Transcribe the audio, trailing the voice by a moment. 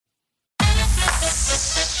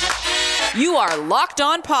You are Locked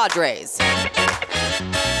On Padres,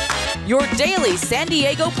 your daily San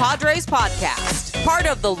Diego Padres podcast. Part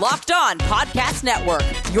of the Locked On Podcast Network,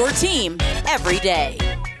 your team every day.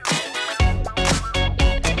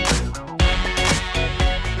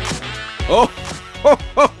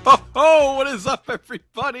 What is up,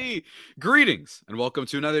 everybody? Greetings, and welcome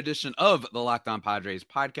to another edition of the Locked On Padres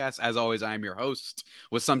podcast. As always, I am your host,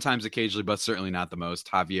 with sometimes occasionally, but certainly not the most,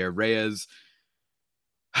 Javier Reyes.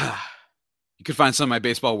 You could find some of my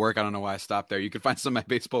baseball work. I don't know why I stopped there. You could find some of my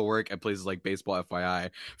baseball work at places like Baseball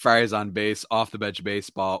FYI, Friars on Base, Off the Bench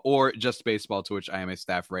Baseball, or Just Baseball, to which I am a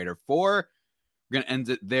staff writer for. We're going to end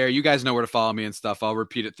it there. You guys know where to follow me and stuff. I'll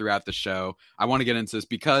repeat it throughout the show. I want to get into this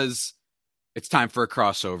because it's time for a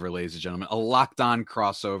crossover, ladies and gentlemen, a Locked On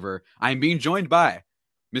crossover. I'm being joined by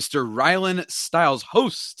Mr. Rylan Stiles,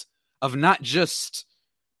 host of not just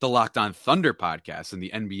the Locked On Thunder podcast in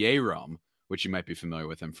the NBA realm, which you might be familiar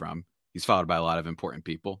with him from. He's followed by a lot of important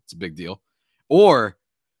people. It's a big deal. Or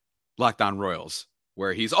Locked On Royals,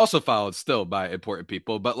 where he's also followed still by important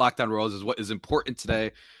people. But Locked On Royals is what is important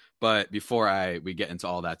today. But before we get into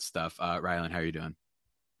all that stuff, Rylan, how are you doing?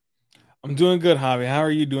 I'm doing good, Javi. How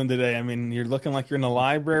are you doing today? I mean, you're looking like you're in the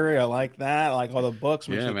library. I like that. I like all the books.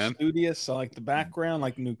 Yeah, man. Studious. I like the background,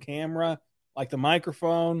 like the new camera, like the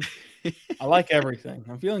microphone. I like everything.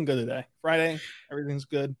 I'm feeling good today. Friday, everything's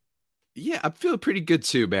good. Yeah, I'm feeling pretty good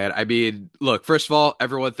too, man. I mean, look, first of all,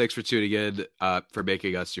 everyone, thanks for tuning in, for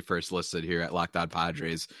making us your first listen here at Locked On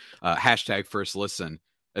Padres. Hashtag first listen,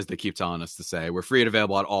 as they keep telling us to say. We're free and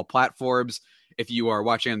available on all platforms. If you are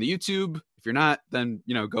watching on the YouTube, if you're not, then,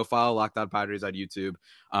 go follow Locked On Padres on YouTube,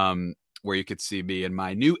 where you could see me in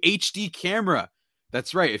my new HD camera.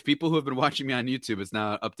 That's right. If people who have been watching me on YouTube, it's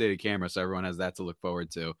now an updated camera, so everyone has that to look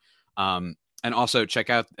forward to. And also check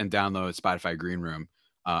out and download Spotify Green Room.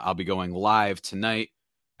 I'll be going live tonight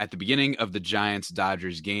at the beginning of the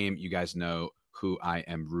Giants-Dodgers game. You guys know who I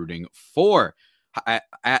am rooting for. At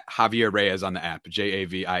Javier Reyes on the app,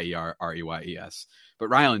 JAVIERREYES.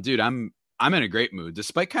 But Rylan, dude, I'm in a great mood,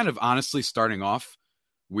 despite kind of honestly starting off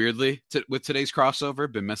weirdly with today's crossover.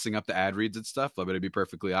 Been messing up the ad reads and stuff. I'm going to be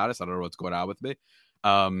perfectly honest. I don't know what's going on with me.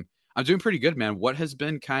 I'm doing pretty good, man. What has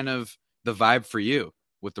been kind of the vibe for you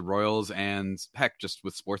with the Royals and, heck, just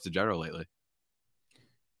with sports in general lately?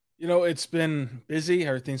 It's been busy.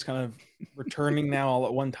 Everything's kind of returning now all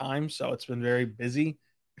at one time, so it's been very busy.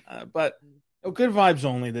 But good vibes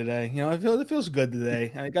only today. It feels good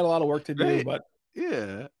today. I got a lot of work to do, Right. but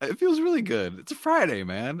Yeah, it feels really good. It's a Friday,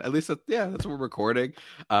 man. At least, that's what we're recording.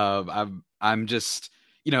 I'm just,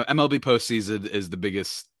 MLB postseason is the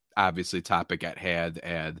biggest, obviously, topic at hand,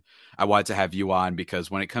 and I wanted to have you on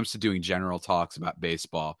because when it comes to doing general talks about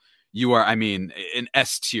baseball, you are, an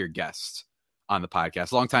S-tier guest on the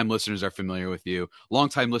podcast. Longtime listeners are familiar with you.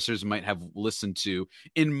 Longtime listeners might have listened to,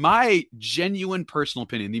 in my genuine personal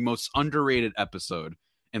opinion, the most underrated episode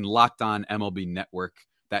in Locked On MLB Network,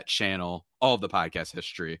 that channel, all of the podcast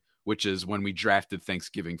history, which is when we drafted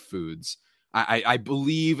Thanksgiving foods. I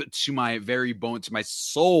believe to my very bone, to my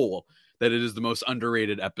soul, that it is the most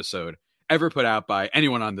underrated episode ever put out by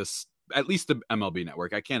anyone on this, at least the MLB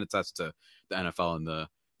Network. I can't attest to the NFL and the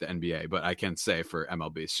NBA, but I can say for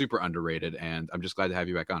MLB, super underrated, and I'm just glad to have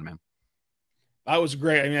you back on, man. that was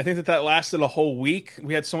great. I think that lasted a whole week.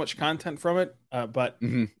 We had so much content from it, but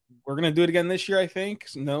we're going to do it again this year, I think.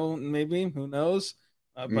 No, maybe, who knows?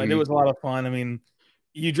 But it was a lot of fun.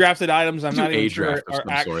 You drafted items I'm not even sure are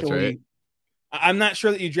actually sorts, right? I'm not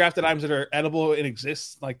sure that you drafted items that are edible and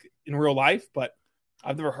exist like in real life, but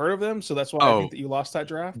I've never heard of them, so that's why I think that you lost that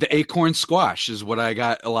draft. The acorn squash is what I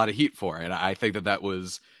got a lot of heat for, and I think that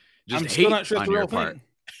was just I'm still not sure it's on the your real part. Thing.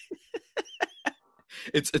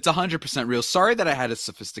 It's 100% real. Sorry that I had a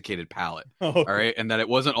sophisticated palate, all right, and that it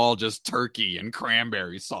wasn't all just turkey and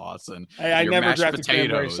cranberry sauce and I never drafted potatoes.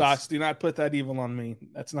 Cranberry sauce. Do not put that evil on me.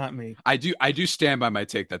 That's not me. I do stand by my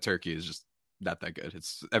take that turkey is just not that good.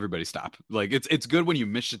 It's everybody stop. Like it's good when you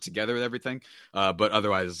mish it together with everything, but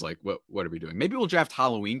otherwise it's like what are we doing? Maybe we'll draft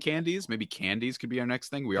Halloween candies. Maybe candies could be our next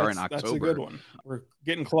thing. We're in October. That's a good one. We're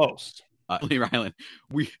getting close. Lee Rylan,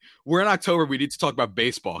 we're in October. We need to talk about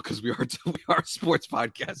baseball because we are sports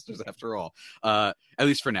podcasters after all. At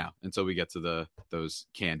least for now, until we get to those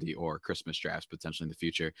candy or Christmas drafts potentially in the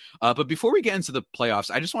future. But before we get into the playoffs,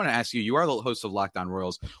 I just want to ask you. You are the host of Locked On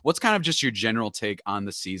Royals. What's kind of just your general take on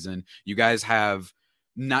the season? You guys have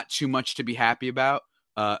not too much to be happy about.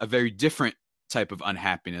 A very different type of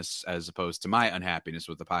unhappiness as opposed to my unhappiness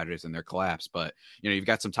with the Padres and their collapse. But, you've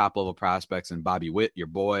got some top level prospects and Bobby Witt, your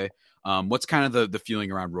boy. What's kind of the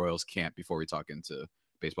feeling around Royals camp before we talk into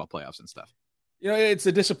baseball playoffs and stuff? It's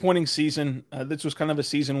a disappointing season. This was kind of a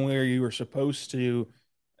season where you were supposed to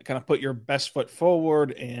kind of put your best foot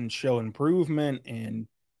forward and show improvement and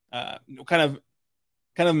kind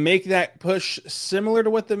of make that push similar to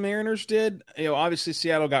what the Mariners did. Obviously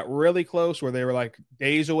Seattle got really close where they were like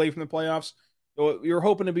days away from the playoffs. So you were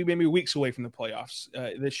hoping to be maybe weeks away from the playoffs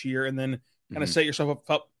this year, and then kind of set yourself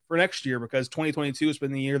up for next year, because 2022 has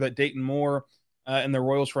been the year that Dayton Moore and the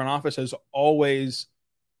Royals front office has always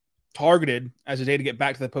targeted as a day to get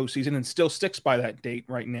back to the postseason, and still sticks by that date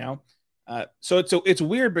right now. So it's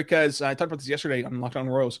weird, because I talked about this yesterday on Locked On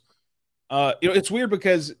Royals. It's weird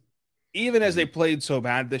because even as they played so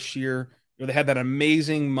bad this year, they had that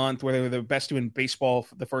amazing month where they were the best team in baseball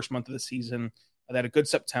for the first month of the season. They had a good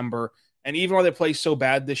September. And even while they play so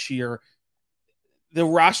bad this year, the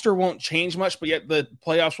roster won't change much, but yet the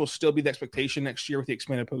playoffs will still be the expectation next year with the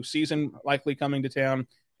expanded postseason likely coming to town.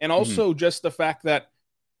 And also just the fact that,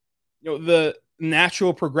 the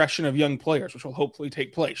natural progression of young players, which will hopefully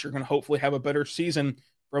take place. You're going to hopefully have a better season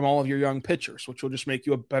from all of your young pitchers, which will just make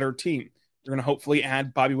you a better team. You're going to hopefully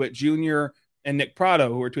add Bobby Witt Jr. and Nick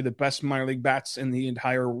Pratto, who are two of the best minor league bats in the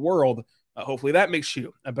entire world. Hopefully that makes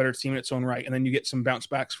you a better team in its own right. And then you get some bounce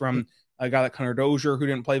backs from a guy like Connor Dozier, who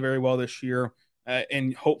didn't play very well this year.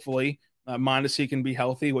 And hopefully Mondesi can be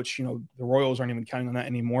healthy, which, the Royals aren't even counting on that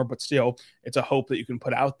anymore, but still it's a hope that you can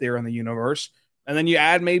put out there in the universe. And then you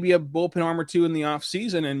add maybe a bullpen arm or two in the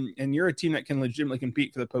offseason, and you're a team that can legitimately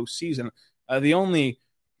compete for the postseason. The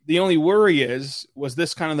only worry was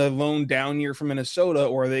this kind of the lone down year for Minnesota,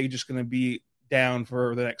 or are they just going to be down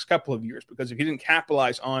for the next couple of years? Because if you didn't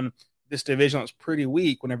capitalize on this division that's pretty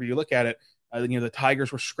weak whenever you look at it, the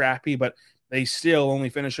Tigers were scrappy, but they still only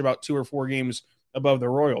finished about 2 or 4 games above the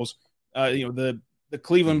Royals. The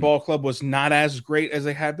Cleveland Ball Club was not as great as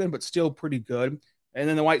they had been, but still pretty good. And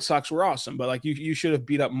then the White Sox were awesome, but you should have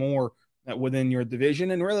beat up more within your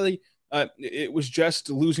division. And really, it was just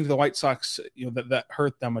losing to the White Sox, that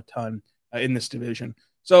hurt them a ton in this division.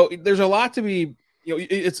 So there's a lot to be,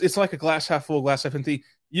 it's like a glass half full, glass half empty.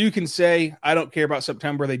 You can say, I don't care about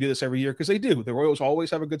September. They do this every year, because they do. The Royals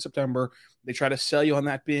always have a good September. They try to sell you on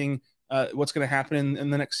that being what's going to happen in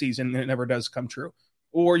the next season, and it never does come true.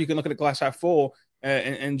 Or you can look at a glass half full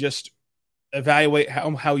and just evaluate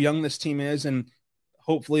how young this team is, and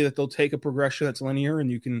hopefully that they'll take a progression that's linear, and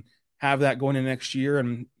you can have that going into next year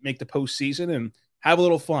and make the postseason and have a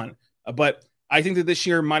little fun. But I think that this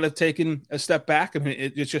year might have taken a step back. I mean,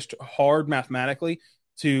 it's just hard mathematically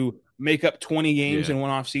to make up 20 games in one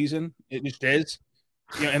off season. It just is.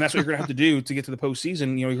 And that's what you're going to have to do to get to the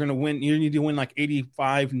postseason. You're going to win. You need to win like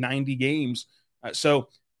 85, 90 games. So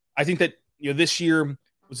I think that, this year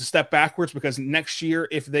was a step backwards, because next year,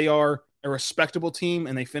 if they are a respectable team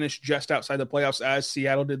and they finish just outside the playoffs, as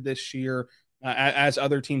Seattle did this year, as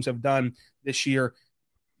other teams have done this year,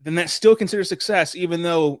 then that's still considered success, even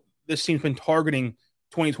though this team's been targeting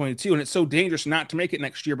 2022. And it's so dangerous not to make it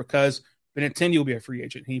next year, because Benintendi will be a free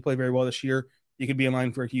agent. He played very well this year. He could be in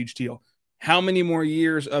line for a huge deal. How many more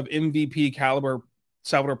years of MVP caliber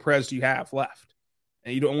Salvador Perez do you have left?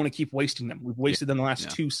 And you don't want to keep wasting them. We've wasted them the last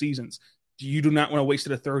 2 seasons. You do not want to waste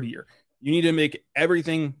it a third year. You need to make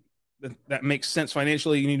everything that makes sense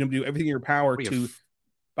financially. You need to do everything in your power to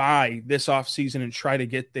buy this offseason and try to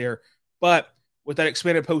get there. But with that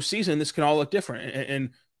expanded postseason, this can all look different. And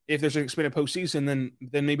if there's an expanded postseason,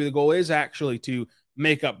 then maybe the goal is actually to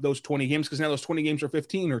make up those 20 games, because now those 20 games are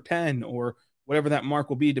 15 or 10 or whatever that mark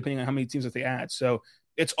will be, depending on how many teams that they add. So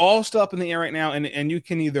it's all still up in the air right now. And you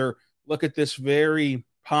can either look at this very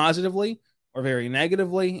positively or very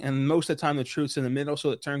negatively. And most of the time, the truth's in the middle. So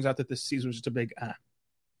it turns out that this season was just a big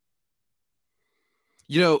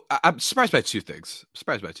I'm surprised by two things.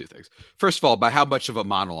 First of all, by how much of a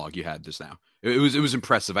monologue you had just now. It was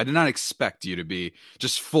impressive. I did not expect you to be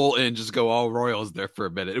just full in, just go all Royals there for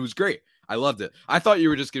a minute. It was great. I loved it. I thought you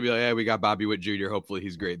were just going to be like, hey, we got Bobby Witt Jr. Hopefully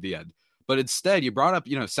he's great at the end. But instead, you brought up,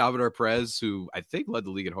 Salvador Perez, who I think led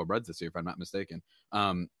the league in home runs this year, if I'm not mistaken.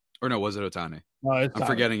 Or no, was it Ohtani? No, I'm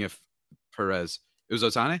forgetting if Perez. It was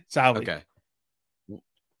Ohtani? Salvi. Okay.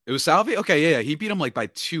 It was Salvi? Okay, yeah. He beat him like by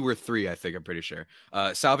 2 or 3, I think. I'm pretty sure.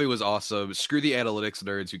 Salvi was awesome. Screw the analytics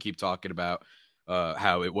nerds who keep talking about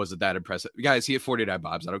how it wasn't that impressive. Guys, he hit 49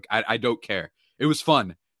 bombs. I don't care. It was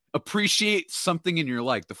fun. Appreciate something in your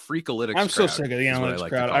life. The Freakalytics I'm so sick of the analytics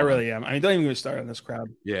crowd. I really am. I mean, don't even get started on this crowd.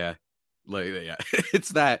 Yeah. It's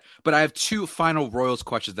that. But I have 2 final Royals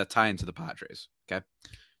questions that tie into the Padres. Okay.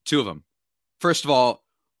 2 of them. First of all,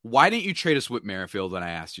 why didn't you trade us Whit Merrifield when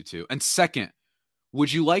I asked you to? And second,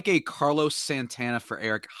 would you like a Carlos Santana for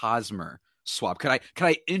Eric Hosmer swap? Could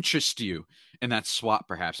I interest you in that swap,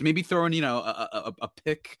 perhaps? Maybe throw in, a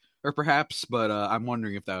pick or perhaps, but I'm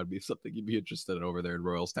wondering if that would be something you'd be interested in over there in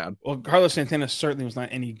Royalstown. Well, Carlos Santana certainly was not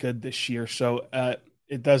any good this year, so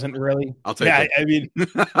it doesn't really. I'll take it. I mean,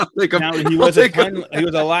 now he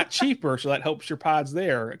was a lot cheaper, so that helps your pods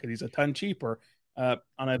there because he's a ton cheaper on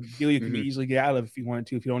a deal you can easily get out of if you wanted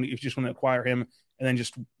to. If you just want to acquire him and then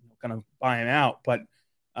just kind of buy him out, but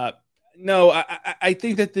no, I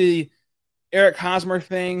think that the Eric Hosmer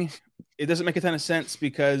thing, it doesn't make a ton of sense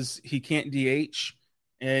because he can't DH.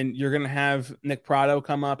 And you're going to have Nick Pratto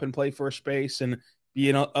come up and play first base and be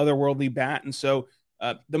an otherworldly bat. And so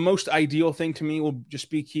the most ideal thing to me will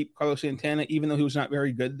just be keep Carlos Santana, even though he was not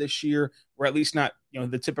very good this year, or at least not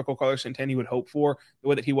the typical Carlos Santana you would hope for, the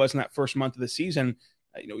way that he was in that first month of the season.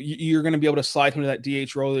 You're going to be able to slide him to that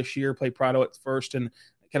DH role this year, play Pratto at first, and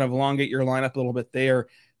kind of elongate your lineup a little bit there.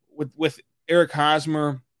 With Eric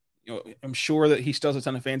Hosmer, I'm sure that he still has a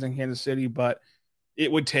ton of fans in Kansas City, but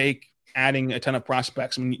it would take adding a ton of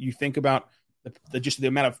prospects. I mean, you think about the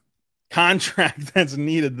amount of contract that's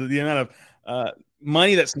needed, the amount of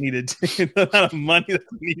money that's needed, the amount of money that's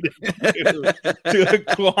needed to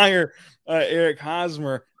acquire Eric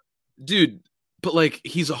Hosmer. Dude, but like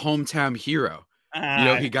he's a hometown hero.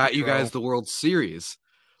 He got you guys the World Series.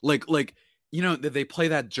 Like they play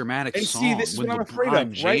that dramatic song. See, this is what I'm afraid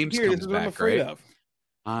of. James right here, comes this is what back, I'm afraid right? of.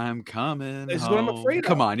 I'm coming. This home. is what I'm afraid of.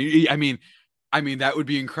 Come on, I mean, that would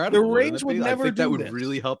be incredible. The Rays would never I think do that would this.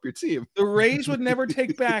 really help your team. The Rays would never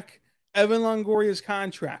take back Evan Longoria's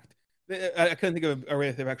contract. I couldn't think of a Ray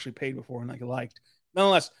that they've actually paid before and liked.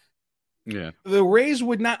 Nonetheless, yeah, the Rays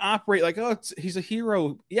would not operate like, he's a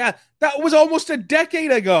hero. Yeah, that was almost a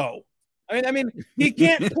decade ago. I mean, he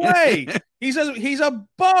can't play. He's a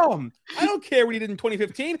bum. I don't care what he did in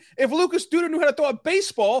 2015. If Lucas Duda knew how to throw a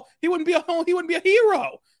baseball, he wouldn't be a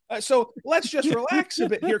hero. So let's just relax a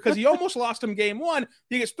bit here because he almost lost him game 1.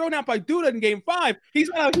 He gets thrown out by Duda in game 5. He's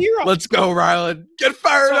not a hero. Let's go, Ryland. Get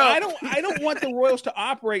fired up. I don't want the Royals to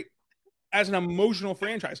operate as an emotional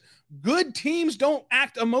franchise. Good teams don't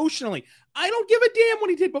act emotionally. I don't give a damn what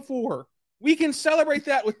he did before. We can celebrate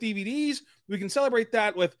that with DVDs. We can celebrate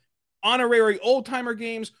that with honorary old-timer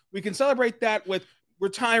games. We can celebrate that with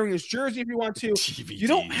retiring his jersey if you want to. DVDs. You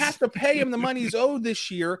don't have to pay him the money he's owed this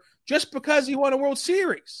year just because he won a World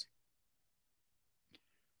Series.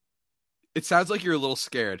 It sounds like you're a little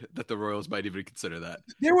scared that the Royals might even consider that.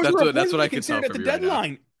 That's what I can tell from at the you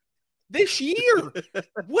deadline. Right this year.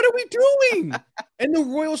 What are we doing? And the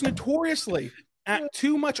Royals notoriously act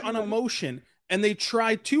too much on emotion, and they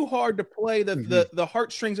try too hard to play the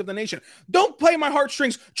heartstrings of the nation. Don't play my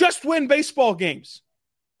heartstrings. Just win baseball games.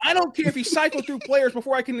 I don't care if you cycle through players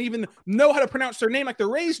before I can even know how to pronounce their name like the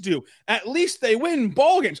Rays do. At least they win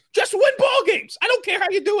ball games. Just win ball games. I don't care how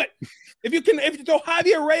you do it. If you throw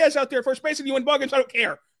Javier Reyes out there at first base and you win ball games, I don't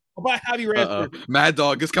care about Javier Reyes. Mad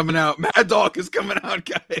Dog is coming out. Mad Dog is coming out,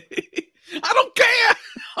 guy. I don't care.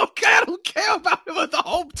 Okay, I don't care about him with the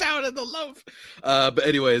hometown and the love. But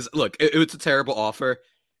anyways, look, it's a terrible offer.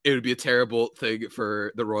 It would be a terrible thing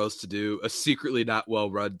for the Royals to do. A secretly not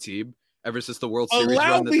well-run team. Ever since the World Series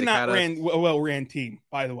run that they not a well-ran team,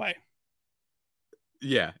 by the way.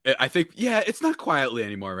 Yeah, I think, it's not quietly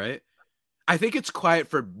anymore, right? I think it's quiet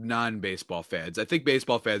for non-baseball fans. I think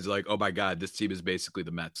baseball fans are like, oh my God, this team is basically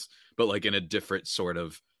the Mets, but like in a different sort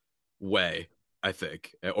of way, I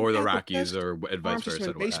think. Or the Rockies or vice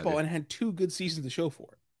versa. Baseball and had 2 good seasons to show for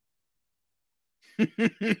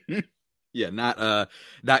it. Yeah, not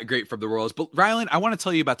great from the Royals. But Ryland, I want to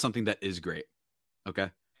tell you about something that is great.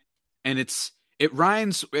 Okay. And it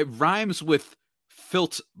rhymes with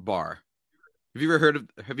Filt Bar. Have you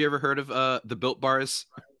ever heard of the Built Bars,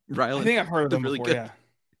 Riley? I think I've heard of them really before, good.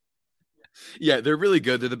 Yeah, they're really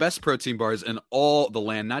good. They're the best protein bars in all the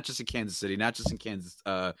land, not just in Kansas City, not just in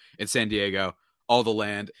in San Diego, all the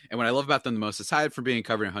land. And what I love about them the most, aside from being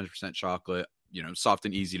covered in 100% chocolate, soft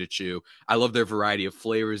and easy to chew, I love their variety of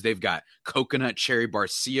flavors. They've got coconut, cherry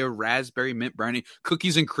barcia, raspberry, mint brownie,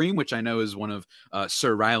 cookies and cream, which I know is one of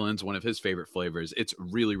Sir Ryland's, one of his favorite flavors. It's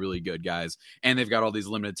really, really good, guys. And they've got all these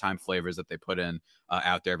limited time flavors that they put in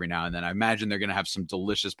out there every now and then. I imagine they're going to have some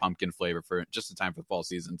delicious pumpkin flavor for just in time for the fall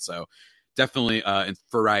season. So definitely,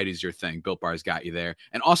 variety is your thing. Built Bars got you there.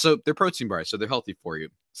 And also, they're protein bars, so they're healthy for you.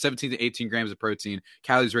 17 to 18 grams of protein,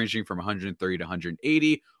 calories ranging from 130 to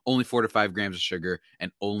 180, only 4 to 5 grams of sugar, and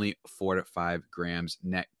only 4 to 5 grams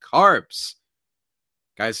net carbs.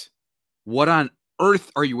 Guys, what on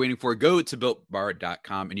earth are you waiting for? Go to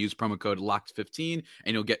BuiltBar.com and use promo code LOCKED15,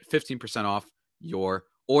 and you'll get 15% off your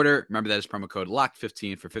order. Remember, that is promo code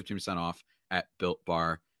LOCKED15 for 15% off at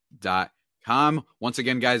BuiltBar.com. Once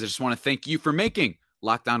again, guys, I just want to thank you for making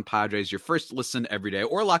Locked On Padres your first listen every day,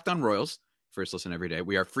 or Locked On Royals First Listen every day.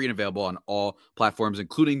 We are free and available on all platforms,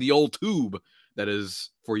 including the old tube that is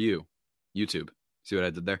for you, YouTube. See what I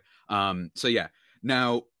did there? So yeah.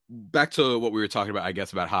 Now back to what we were talking about, I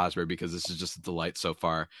guess, about Hosmer, because this is just a delight so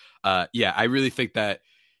far. Yeah, I really think that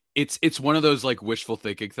it's one of those like wishful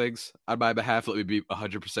thinking things on my behalf. Let me be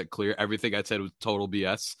 100% clear. Everything I said was total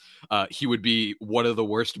BS. He would be one of the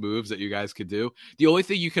worst moves that you guys could do. The only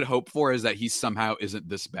thing you could hope for is that he somehow isn't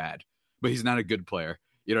this bad, but he's not a good player.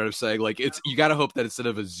 You know what I'm saying? Like, you got to hope that instead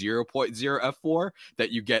of a 0.0 F4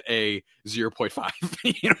 that you get a 0.5.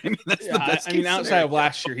 You know what I mean? That's the best. I mean, outside of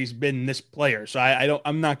last year, he's been this player, so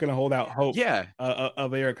I'm not going to hold out hope. Yeah.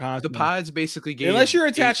 Of Eric Hosmer. The Pods basically gave, unless you're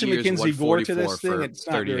attaching Mackenzie Gore to this thing, it's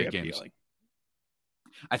not very appealing. Games.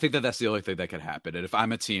 I think that's the only thing that could happen. And if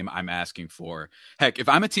I'm a team, I'm asking for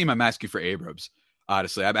Abrams.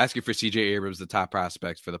 Honestly, I'm asking for CJ Abrams, the top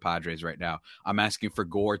prospect for the Padres right now. I'm asking for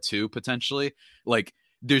Gore too, potentially. Like,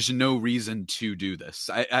 there's no reason to do this.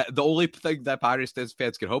 The only thing that Padres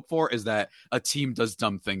fans can hope for is that a team does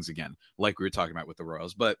dumb things again, like we were talking about with the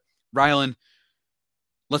Royals. But Rylan,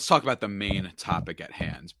 let's talk about the main topic at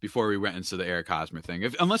hand before we went into the Eric Hosmer thing.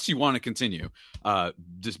 Unless you want to continue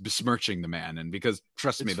just besmirching the man, and because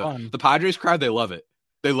trust me, the Padres crowd, they love it.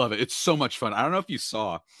 They love it. It's so much fun. I don't know if you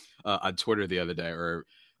saw on Twitter the other day or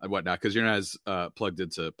whatnot, because you're not as plugged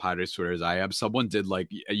into Padres Twitter as I am. Someone did, like,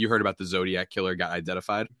 you heard about the Zodiac killer got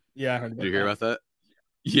identified? Yeah, I heard about that. Did you hear about that?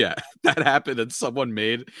 Yeah, that happened, and someone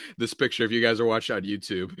made this picture. If you guys are watching on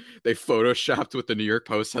YouTube, they photoshopped with the New York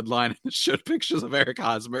Post headline and showed pictures of Eric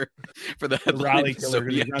Hosmer for the headline. Raleigh killer,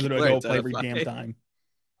 because he's not going to go play every damn time.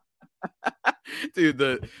 Dude,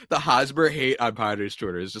 the Hosmer hate on Padres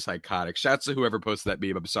Twitter is just iconic. Shouts to whoever posted that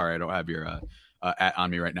meme. I'm sorry I don't have your at on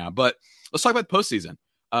me right now, but let's talk about the postseason.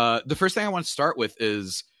 The first thing I want to start with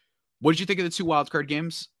is, what did you think of the two wildcard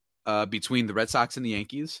games between the Red Sox and the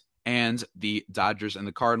Yankees, and the Dodgers and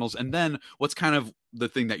the Cardinals? And then what's kind of the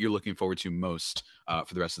thing that you're looking forward to most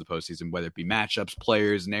for the rest of the postseason, whether it be matchups,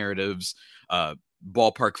 players, narratives,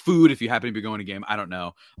 ballpark food, if you happen to be going to a game? I don't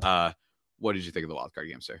know. What did you think of the wildcard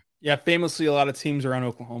game, sir? Yeah, famously, a lot of teams around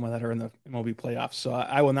Oklahoma that are in the MLB playoffs, so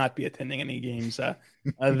I will not be attending any games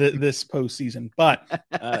this postseason. But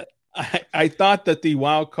I thought that the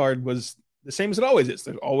wild card was the same as it always is.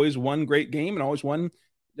 There's always one great game and always one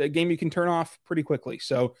game you can turn off pretty quickly.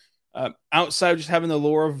 So outside of just having the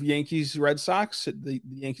lore of Yankees Red Sox, the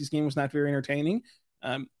Yankees game was not very entertaining.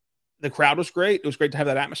 The crowd was great. It was great to have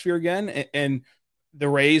that atmosphere again. And the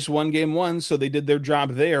Rays won game one, so they did their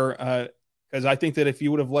job there. Because I think that if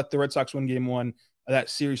you would have let the Red Sox win game one, that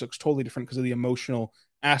series looks totally different because of the emotional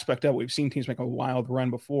aspect of it. We've seen teams make a wild run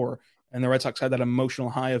before, and the Red Sox had that emotional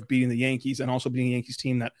high of beating the Yankees and also beating the Yankees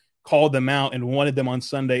team that called them out and wanted them on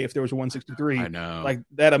Sunday if there was a 163. I know. Like,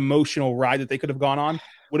 that emotional ride that they could have gone on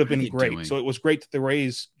would have been great. So it was great that the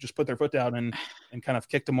Rays just put their foot down and kind of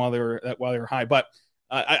kicked them while they were high. But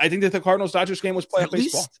I think that the Cardinals-Dodgers game was playoff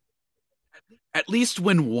baseball. At least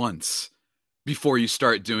win once before you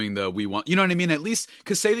start doing the we want. You know what I mean? At least,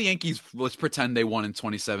 because say the Yankees, let's pretend they won in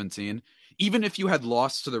 2017. Even if you had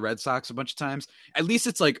lost to the Red Sox a bunch of times, at least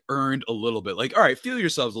it's like earned a little bit. Like, all right, feel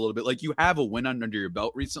yourselves a little bit. Like, you have a win under your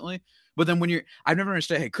belt recently. But then when I've never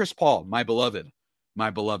understood, hey, Chris Paul, my beloved,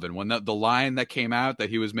 when the line that came out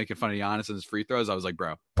that he was making fun of Giannis and his free throws, I was like,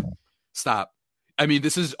 bro, stop. I mean,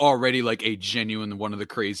 this is already like a genuine, one of the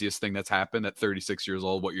craziest thing that's happened at 36 years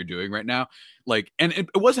old, what you're doing right now. Like, and it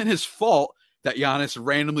wasn't his fault that Giannis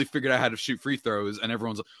randomly figured out how to shoot free throws, and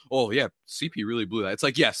everyone's like, oh yeah, CP really blew that. It's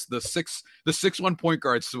like, yes, the 6'1" point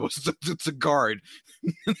guard's supposed to guard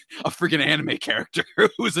a freaking anime character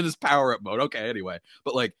who's in his power up mode. Okay, anyway.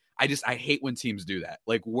 But like, I hate when teams do that.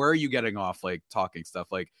 Like, where are you getting off like talking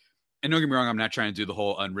stuff? Like, and don't get me wrong, I'm not trying to do the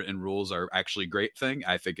whole unwritten rules are actually great thing.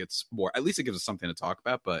 I think it's more, at least it gives us something to talk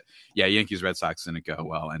about. But yeah, Yankees Red Sox didn't go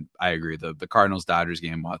well, and I agree. The Cardinals Dodgers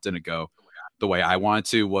game, while it didn't go the way I wanted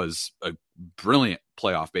to, was a brilliant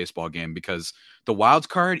playoff baseball game, because the wild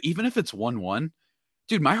card, even if it's 1-1,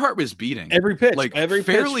 dude, my heart was beating every pitch. Pitch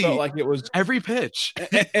felt like it was every pitch,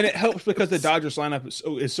 and it helps because the Dodgers lineup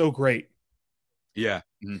is so great. Yeah,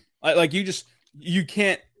 like you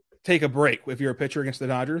can't take a break if you're a pitcher against the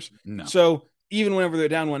Dodgers. No. So even whenever they're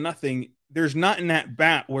down 1-0, there's not in that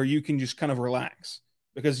bat where you can just kind of relax,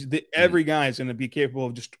 because every guy is going to be capable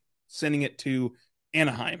of just sending it to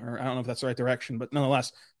Anaheim, or I don't know if that's the right direction, but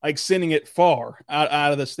nonetheless, like sending it far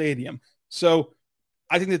out of the stadium. So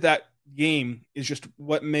I think that game is just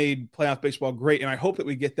what made playoff baseball great. And I hope that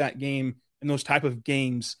we get that game and those type of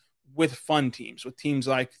games with fun teams, with teams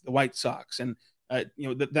like the White Sox, and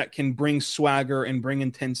that can bring swagger and bring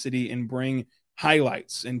intensity and bring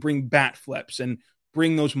highlights and bring bat flips and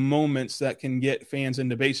bring those moments that can get fans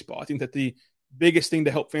into baseball. I think that the biggest thing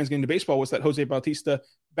to help fans get into baseball was that Jose Bautista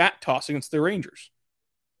bat toss against the Rangers.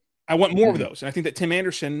 I want more of those. And I think that Tim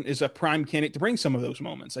Anderson is a prime candidate to bring some of those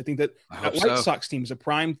moments. I think that White Sox team is a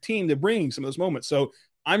prime team to bring some of those moments. So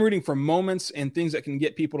I'm rooting for moments and things that can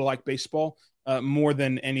get people to like baseball more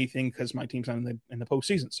than anything, because my team's not in the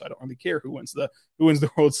postseason. So I don't really care who wins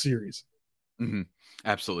the World Series. Mm-hmm.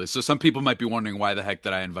 Absolutely. So some people might be wondering why the heck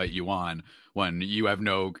did I invite you on when you have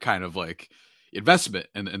no kind of like investment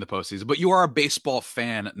in the postseason, but you are a baseball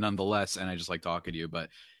fan nonetheless. And I just like talking to you, but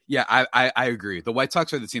yeah, I agree. The White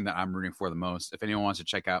Sox are the team that I'm rooting for the most. If anyone wants to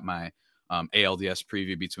check out my ALDS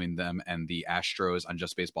preview between them and the Astros on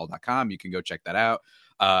justbaseball.com, you can go check that out.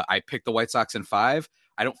 I picked the White Sox in 5.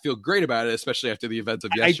 I don't feel great about it, especially after the events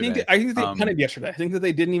of yesterday. I think they punted yesterday. I think that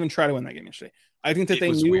they didn't even try to win that game yesterday. I think that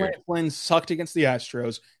they knew Lance Lynn sucked against the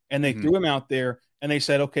Astros, and they threw him out there, and they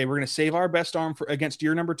said, okay, we're going to save our best arm against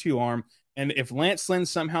your number 2 arm. And if Lance Lynn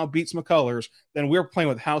somehow beats McCullers, then we're playing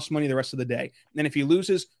with house money the rest of the day. And then if he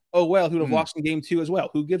loses, oh, well, he would have lost in game 2 as well.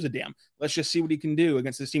 Who gives a damn? Let's just see what he can do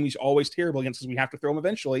against this team he's always terrible against, because we have to throw him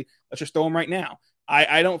eventually. Let's just throw him right now.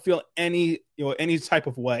 I don't feel any type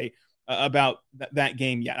of way about that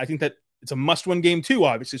game yet. I think that it's a must-win game 2,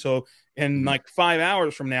 obviously. So in like 5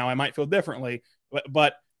 hours from now, I might feel differently.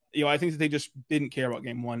 But I think that they just didn't care about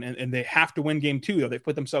game 1, and they have to win game 2, though. They've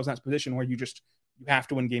put themselves in that position where you have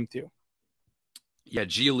to win game 2. Yeah,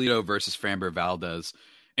 Giolito versus Framber Valdez.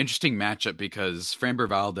 Interesting matchup, because Framber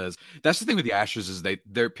Valdez, that's the thing with the Astros, is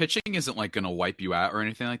their pitching isn't like going to wipe you out or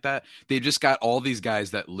anything like that. They just got all these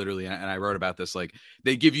guys that literally, and I wrote about this, like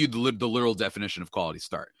they give you the literal definition of quality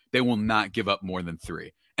start. They will not give up more than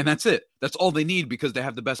 3. And that's it. That's all they need, because they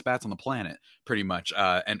have the best bats on the planet, pretty much,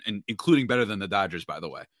 and including better than the Dodgers, by the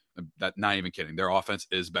way. That, not even kidding. Their offense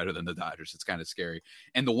is better than the Dodgers. It's kind of scary.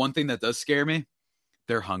 And the one thing that does scare me,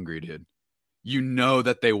 they're hungry, dude. You know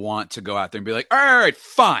that they want to go out there and be like, all right,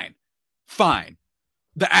 fine.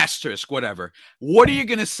 The asterisk, whatever. What are you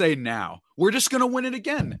going to say now? We're just going to win it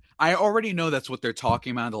again. I already know that's what they're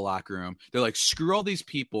talking about in the locker room. They're like, screw all these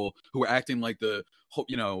people who are acting like the,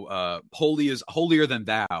 holy is holier than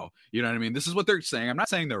thou. You know what I mean? This is what they're saying. I'm not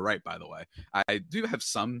saying they're right, by the way. I do have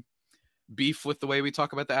some beef with the way we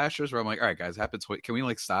talk about the Astros, where I'm like, all right, guys, can we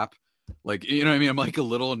like stop? Like, you know what I mean? I'm like a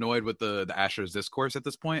little annoyed with the Astros discourse at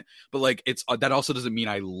this point, but like it's that also doesn't mean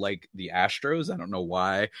I like the Astros. I don't know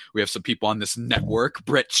why. We have some people on this network,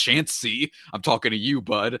 Brett Chansey, I'm talking to you,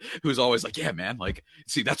 bud, who's always like, yeah, man, like,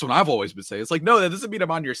 see, that's what I've always been saying. It's like, no, that doesn't mean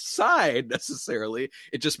I'm on your side necessarily.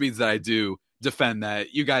 It just means that I do defend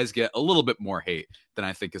that you guys get a little bit more hate than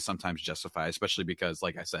I think is sometimes justified, especially because,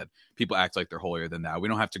 like I said, people act like they're holier than thou. We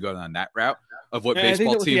don't have to go down that route of what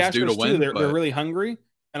baseball teams do to win. They're really hungry.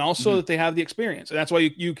 And also that they have the experience. And that's why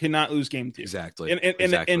you cannot lose game 2. Exactly. And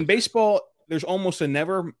in baseball, there's almost a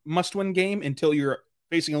never must-win game until you're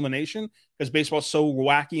facing elimination, because baseball's so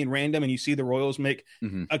wacky and random, and you see the Royals make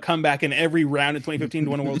a comeback in every round in 2015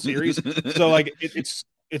 to win a World Series. So, like, it's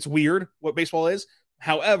weird what baseball is.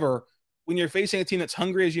 However, when you're facing a team that's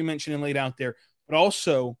hungry, as you mentioned and laid out there, but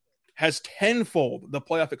also has tenfold the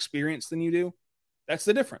playoff experience than you do, that's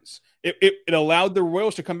the difference. It allowed the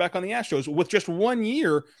Royals to come back on the Astros. With just 1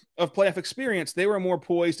 year of playoff experience, they were more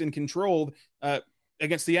poised and controlled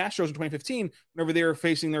against the Astros in 2015 whenever they were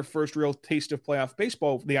facing their first real taste of playoff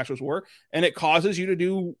baseball, the Astros were, and it causes you to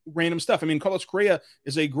do random stuff. I mean, Carlos Correa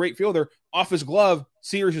is a great fielder. Off his glove,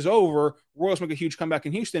 series is over, Royals make a huge comeback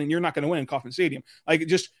in Houston, and you're not going to win in Kauffman Stadium. Like,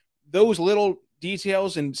 just those little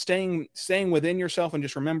details and staying within yourself and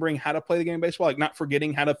just remembering how to play the game of baseball, like not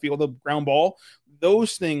forgetting how to field the ground ball.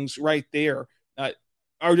 Those things right there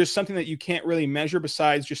are just something that you can't really measure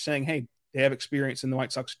besides just saying, hey, they have experience and the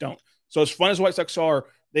White Sox don't. So as fun as the White Sox are,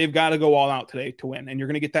 they've got to go all out today to win. And you're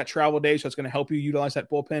going to get that travel day, so it's going to help you utilize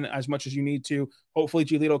that bullpen as much as you need to. Hopefully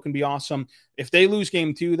Giolito can be awesome. If they lose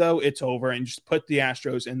game 2, though, it's over. And just put the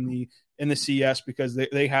Astros in the CS, because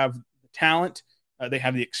they have the talent, they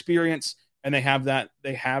have the experience, and they have that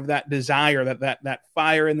desire, that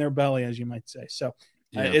fire in their belly, as you might say. So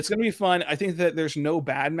it's going to be fun. I think that there's no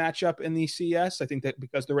bad matchup in the CS. I think that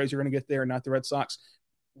because the Rays are going to get there, not the Red Sox.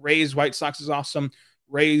 Rays, White Sox is awesome.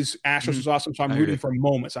 Rays, Astros is awesome. So I'm rooting for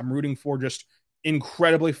moments. I'm rooting for just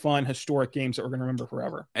incredibly fun, historic games that we're going to remember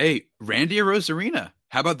forever. Hey, Randy Arozarena.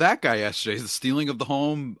 How about that guy yesterday? The stealing of the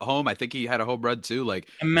home. I think he had a home run too. Like,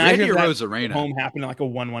 imagine Randy if Arozarena home happened in like a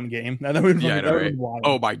 1-1 game. That would have wild.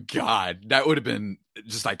 Oh my God. That would have been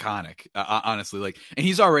just iconic. Honestly, like, and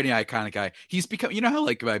he's already an iconic guy. He's become, you know how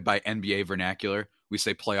like by NBA vernacular, we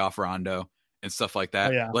say playoff Rondo and stuff like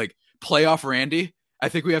that. Oh, yeah. Like playoff Randy. I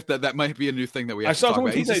think we have to. That might be a new thing that we have I to saw talk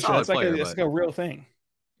someone about. tweet He's a that shit. solid It's like player, it's like a real thing.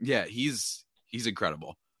 Yeah, he's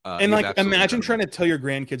incredible. And like, imagine trying to tell your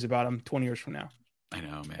grandkids about him 20 years from now. I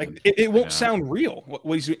know, man. Like it won't sound real.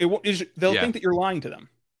 They'll think that you're lying to them.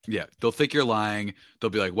 Yeah, they'll think you're lying. They'll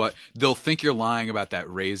be like, "What?" They'll think you're lying about that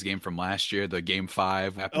Rays game from last year, the Game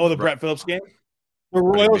 5. Oh, the Brett Phillips game, the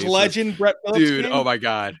Royals legend Brett Phillips dude. game? Oh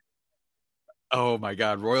my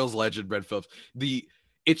god, Royals legend Brett Phillips.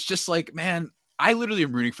 It's just like, man, I literally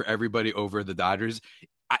am rooting for everybody over the Dodgers.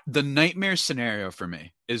 The nightmare scenario for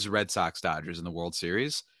me is Red Sox Dodgers in the World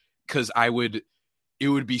Series, because it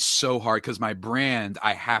would be so hard, because my brand,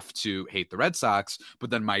 I have to hate the Red Sox, but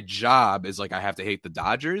then my job is like I have to hate the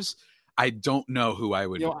Dodgers. I don't know who I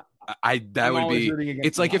would.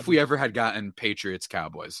 It's like if we ever had gotten Patriots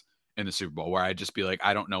Cowboys in the Super Bowl, where I'd just be like,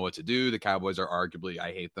 I don't know what to do. The Cowboys are arguably,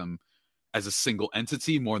 I hate them as a single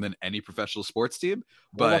entity more than any professional sports team.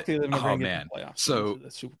 But oh man, so the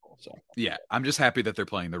Super Bowl. So yeah, I'm just happy that they're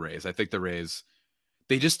playing the Rays. I think the Rays,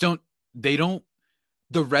 they don't.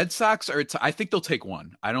 The Red Sox are, I think they'll take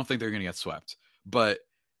one. I don't think they're going to get swept, but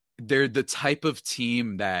they're the type of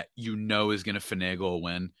team that is going to finagle a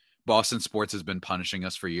win. Boston sports has been punishing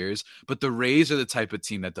us for years, but the Rays are the type of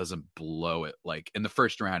team that doesn't blow it, like in the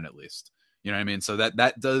first round at least. You know what I mean? So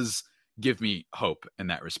that does give me hope in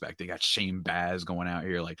that respect. They got Shane Baz going out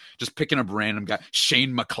here, like just picking up random guy,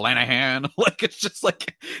 Shane McClanahan. Like it's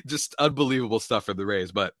just unbelievable stuff for the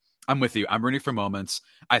Rays, but I'm with you. I'm rooting for moments.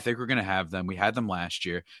 I think we're going to have them. We had them last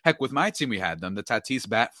year. Heck, with my team, we had them. The Tatis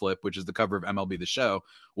bat flip, which is the cover of MLB The Show,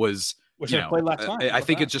 was, which I played last time. I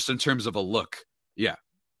think it's just in terms of a look. Yeah.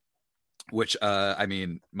 Which, I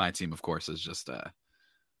mean, my team, of course, is just a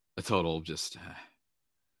total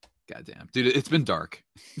goddamn. Dude, it's been dark.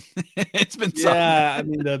 It's been tough. Yeah, I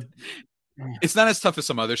mean, it's not as tough as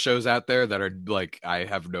some other shows out there that are like, I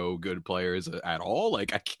have no good players at all.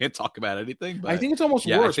 Like I can't talk about anything. But I think it's almost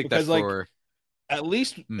worse because like at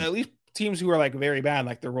least teams who are like very bad,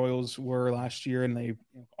 like the Royals were last year and they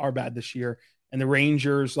are bad this year, and the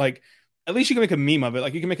Rangers, like at least you can make a meme of it.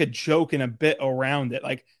 Like you can make a joke and a bit around it.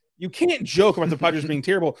 Like you can't joke about the Padres being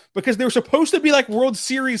terrible because they were supposed to be like World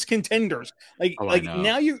Series contenders. Like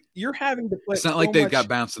now you're having to put. It's not like they got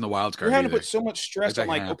bounced in the wild card. You're having to put so much stress on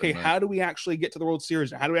like, okay, how do we actually get to the World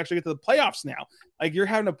Series? How do we actually get to the playoffs now? Like you're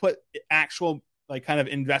having to put actual like kind of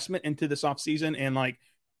investment into this offseason and like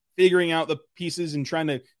figuring out the pieces and trying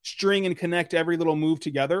to string and connect every little move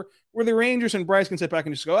together. Where the Rangers and Bryce can sit back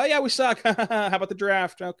and just go, oh yeah, we suck. How about the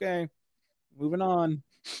draft? Okay, moving on.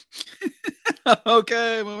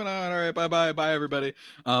 Okay, moving on. All right, bye everybody.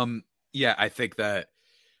 Yeah, I think that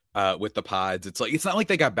with the Pods, it's like, it's not like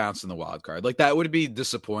they got bounced in the wild card. Like that would be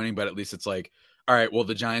disappointing, but at least it's like, all right, well,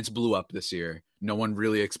 the Giants blew up this year. No one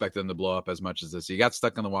really expected them to blow up as much as this. You got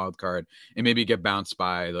stuck in the wild card and maybe get bounced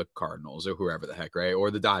by the Cardinals or whoever the heck, right?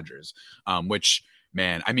 Or the Dodgers. Which,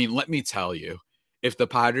 man, I mean, let me tell you, if the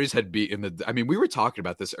Padres had beaten we were talking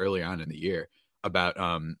about this early on in the year about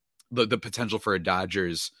the potential for a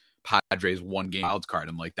Padres 1-game wild card,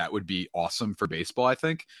 and like that would be awesome for baseball. I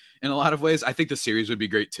think in a lot of ways, I think the series would be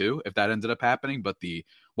great too if that ended up happening, but the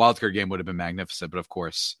wild card game would have been magnificent. But of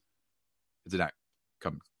course, it did not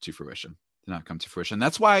come to fruition.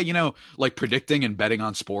 That's why, like predicting and betting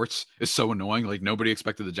on sports is so annoying. Like nobody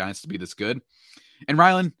expected the Giants to be this good. And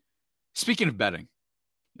Rylan, speaking of betting,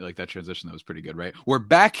 you like that transition? That was pretty good, right? We're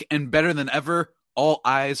back and better than ever. All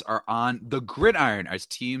eyes are on the gridiron as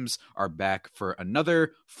teams are back for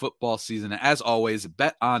another football season. And as always,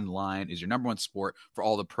 BetOnline is your number one sport for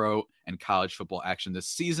all the pro and college football action this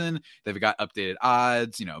season. They've got updated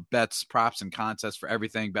odds, bets, props, and contests for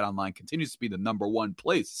everything. BetOnline continues to be the number one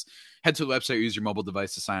place. Head to the website, use your mobile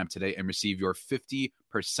device to sign up today and receive your 50%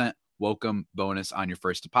 welcome bonus on your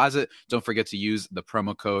first deposit. Don't forget to use the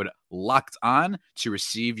promo code LOCKEDON to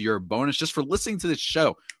receive your bonus. Just for listening to this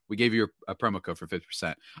show, we gave you a promo code for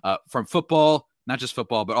 50%. From football, not just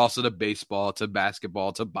football, but also to baseball, to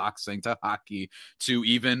basketball, to boxing, to hockey, to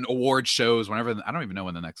even award shows. I don't even know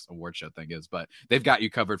when the next award show thing is, but they've got you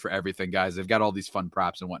covered for everything, guys. They've got all these fun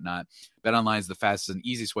props and whatnot. BetOnline is the fastest and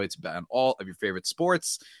easiest way to bet on all of your favorite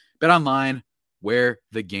sports. BetOnline, where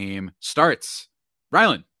the game starts.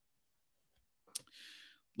 Rylan,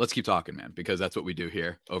 let's keep talking, man, because that's what we do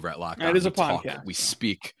here over at Locked On. It is a podcast. We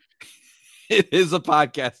speak. It is a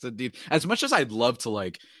podcast indeed. As much as I'd love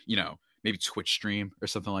to, maybe Twitch stream or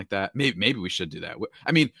something like that. Maybe we should do that.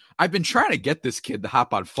 I mean, I've been trying to get this kid to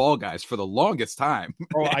hop on Fall Guys for the longest time.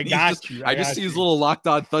 Oh, I got you. I just see his little Locked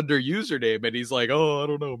On Thunder username, and he's like, "Oh, I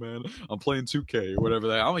don't know, man. I'm playing 2K or whatever."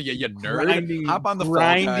 That. Oh, yeah, you nerd. Hop on the Fall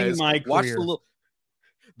Guys. My watch the little.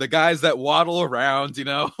 the guys that waddle around,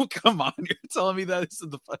 come on, you're telling me that this is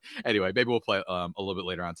the fun. Anyway, maybe we'll play a little bit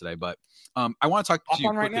later on today, but I want to talk to you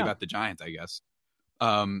quickly about the Giants, I guess.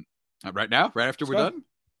 Right now, right after we're done.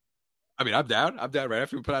 I mean, I'm down right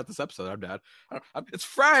after we put out this episode. I'm down. It's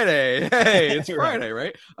Friday. Hey, it's Friday,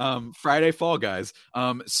 right? Friday Fall Guys.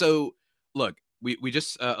 So look, we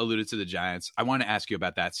just alluded to the Giants. I want to ask you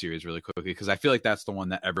about that series really quickly, because I feel like that's the one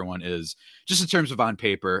that everyone is, just in terms of on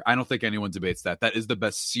paper, I don't think anyone debates that. That is the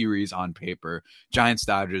best series on paper. Giants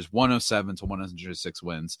Dodgers, 107 to 106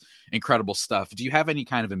 wins. Incredible stuff. Do you have any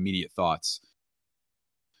kind of immediate thoughts?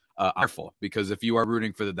 Because if you are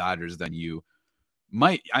rooting for the Dodgers, then you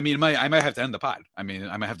might have to end the pod. I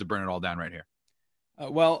might have to burn it all down right here. The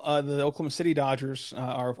Oklahoma City Dodgers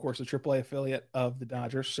are, of course, a AAA affiliate of the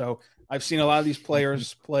Dodgers. So I've seen a lot of these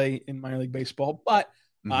players play in minor league baseball, but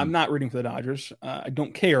I'm not rooting for the Dodgers. I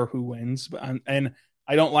don't care who wins, and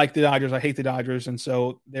I don't like the Dodgers. I hate the Dodgers, and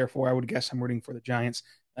so therefore I would guess I'm rooting for the Giants.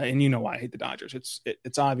 And you know why I hate the Dodgers.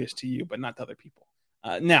 It's obvious to you, but not to other people.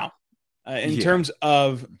 In terms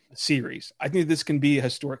of series, I think this can be a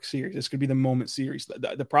historic series. This could be the moment series.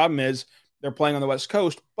 The problem is they're playing on the West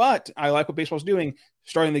Coast, but I like what baseball's doing,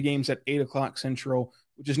 starting the games at 8 o'clock Central,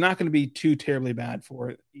 which is not going to be too terribly bad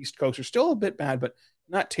for East Coast. They're still a bit bad, but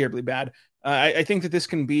not terribly bad. I think that this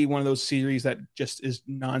can be one of those series that just is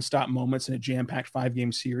nonstop moments in a jam-packed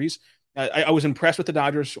 5-game series. I was impressed with the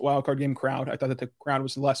Dodgers wildcard game crowd. I thought that the crowd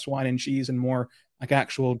was less wine and cheese and more like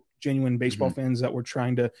actual genuine baseball fans that were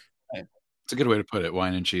trying to it's a good way to put it.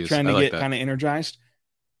 Wine and cheese. Trying to get kind of energized.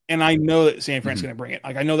 And I know that San Fran's going to bring it.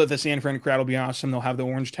 Like, I know that the San Fran crowd will be awesome. They'll have the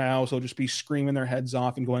orange towels. They'll just be screaming their heads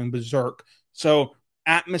off and going berserk. So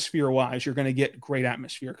atmosphere-wise, you're going to get great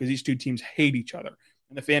atmosphere because these two teams hate each other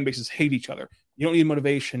and the fan bases hate each other. You don't need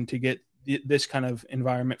motivation to get this kind of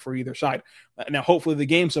environment for either side. Now, hopefully the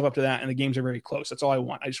games live up to that and the games are very close. That's all I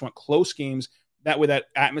want. I just want close games. That way that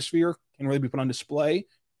atmosphere can really be put on display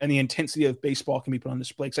and the intensity of baseball can be put on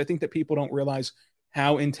display. Because I think that people don't realize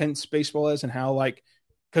how intense baseball is and how, like,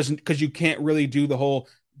 because you can't really do the whole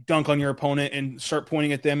dunk on your opponent and start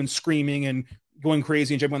pointing at them and screaming and going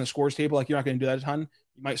crazy and jumping on the scores table. Like, you're not going to do that a ton.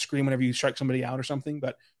 You might scream whenever you strike somebody out or something,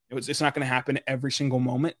 but it's not going to happen every single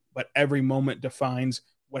moment. But every moment defines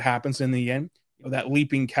what happens in the end. That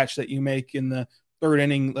leaping catch that you make in the third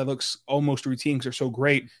inning that looks almost routine because they're so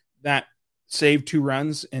great, that saved 2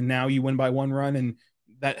 runs, and now you win by 1 run, and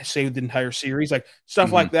that saved the entire series. Like,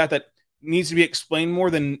 stuff like that needs to be explained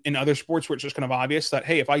more than in other sports where it's just kind of obvious that,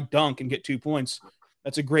 hey, if I dunk and get 2 points,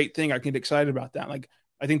 that's a great thing. I can get excited about that. Like,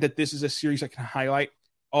 I think that this is a series that can highlight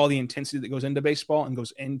all the intensity that goes into baseball and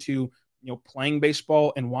goes into, playing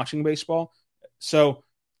baseball and watching baseball. So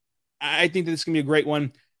I think that this can be a great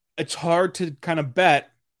one. It's hard to kind of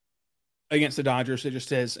bet against the Dodgers. It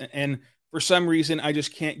just is. And for some reason, I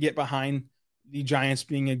just can't get behind the Giants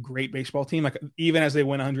being a great baseball team. Like, even as they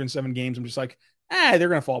win 107 games, I'm just like, they're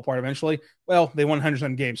going to fall apart eventually. Well, they won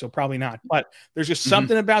 107 games, so probably not. But there's just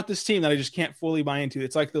something about this team that I just can't fully buy into.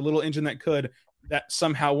 It's like the little engine that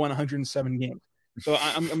somehow won 107 games. So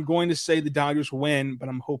I'm going to say the Dodgers win, but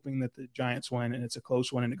I'm hoping that the Giants win, and it's a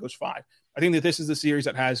close one, and it goes 5. I think that this is the series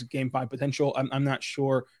that has Game 5 potential. I'm not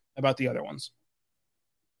sure about the other ones.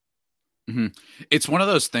 It's one of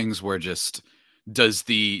those things where does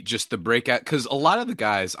the breakout, because a lot of the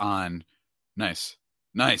guys on nice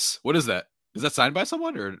what is that? Is that signed by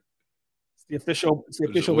someone, or it's the official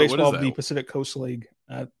baseball of the Pacific Coast League,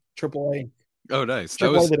 AAA? Oh, nice.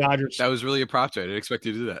 The Dodgers. That was really a prop trade. I didn't expect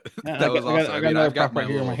you to do that. Yeah, That was awesome. I got another prop right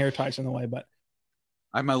here. My hair ties in the way, but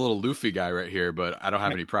I have my little Luffy guy right here, but I don't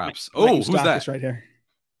have any props. Who's that? Right here.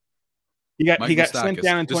 He got sent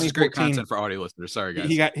down in 2014. This is great content for audio listeners. Sorry, guys.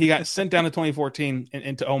 He got sent down in 2014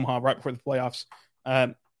 into Omaha right before the playoffs.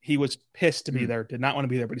 He was pissed to be there, did not want to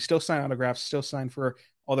be there, but he still signed autographs, still signed for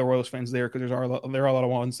all the Royals fans there because there are a lot of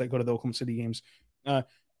ones that go to the Oklahoma City games.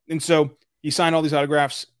 And so he signed all these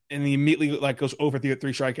autographs, and he immediately goes over the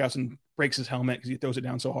 3 strikeouts and breaks his helmet because he throws it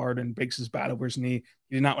down so hard and breaks his bat over his knee.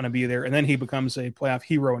 He did not want to be there. And then he becomes a playoff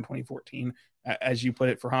hero in 2014, as you put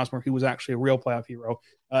it, for Hosmer. He was actually a real playoff hero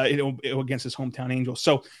against his hometown Angels.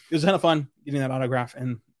 So it was a ton of fun getting that autograph,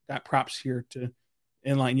 and got props here to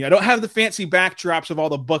enlighten you. I don't have the fancy backdrops of all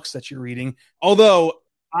the books that you're reading, although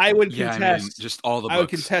I would contest just all the books. I would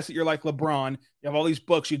contest that you're like LeBron. You have all these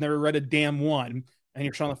books, you've never read a damn one, and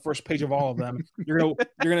you're on the first page of all of them. You're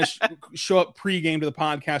gonna show up pregame to the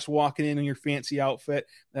podcast, walking in your fancy outfit,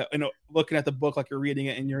 looking at the book like you're reading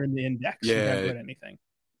it, and you're in the index. Yeah, you haven't read anything.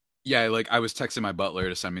 Yeah, like I was texting my butler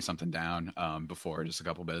to send me something down before, just a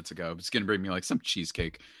couple minutes ago. It's gonna bring me like some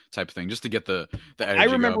cheesecake type of thing, just to get the energy. I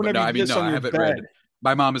remember whenever I haven't read.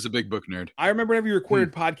 My mom is a big book nerd. I remember whenever you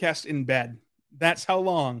recorded podcasts in bed. That's how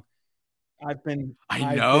long I've been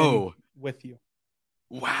with you.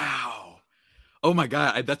 Wow. Oh my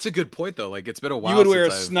God. That's a good point though. Like it's been a while. You would wear a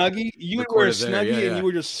Snuggie. You would wear a Snuggie and you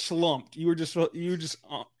were just slumped. You were just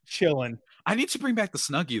chilling. I need to bring back the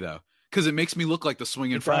Snuggie though, because it makes me look like the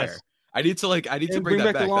swinging friar. I need to bring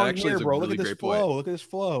that back. That actually is a really great point. Look at this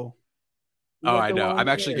flow. Oh, I know. I'm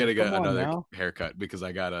actually getting another haircut because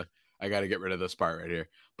I gotta get rid of this part right here.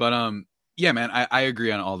 But yeah, man, I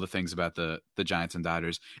agree on all the things about the Giants and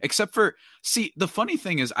Dodgers, except for the funny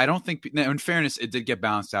thing is I don't think, in fairness, it did get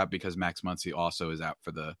balanced out because Max Muncy also is out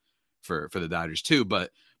for the Dodgers too. But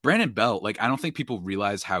Brandon Belt, like I don't think people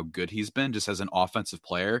realize how good he's been just as an offensive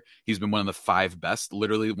player. He's been one of the 5 best,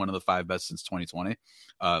 literally one of the 5 best since 2020,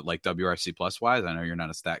 like WRC plus wise. I know you're not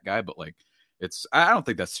a stat guy, but like I don't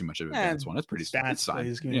think that's too much of an advanced one. It's pretty stats. It's fine.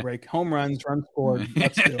 Give me a break. Home runs scored.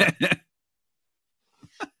 Let's do it.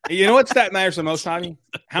 You know what stat matters the most, Tommy?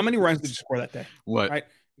 How many runs did you score that day? What? Right?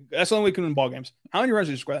 That's the only way you can win ball games. How many runs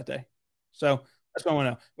did you score that day? So that's what I want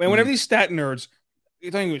to know. Whenever these stat nerds,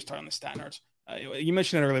 you don't even start on the stat nerds. You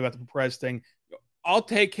mentioned it earlier about the Perez thing. I'll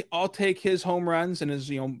take his home runs and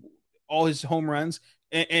his all his home runs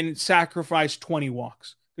and sacrifice 20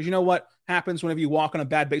 walks, because you know what happens whenever you walk on a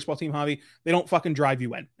bad baseball team, Javi? They don't fucking drive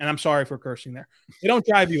you in. And I'm sorry for cursing there. They don't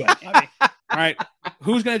drive you in. Javi. All right,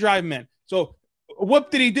 who's gonna drive him in? So what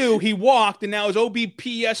did he do? He walked, and now his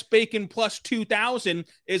OBPS Bacon plus 2,000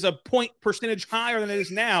 is a point percentage higher than it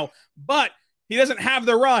is now. But he doesn't have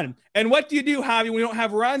the run. And what do you do, Javi, when you don't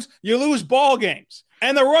have runs? You lose ball games.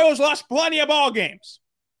 And the Royals lost plenty of ball games.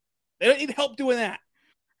 They don't need help doing that.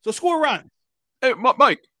 So score runs. Hey,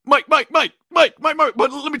 Mike. But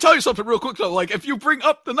let me tell you something real quick though. Like if you bring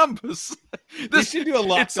up the numbers, this should do a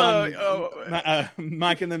lot on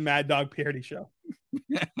Mike and the Mad Dog parody show.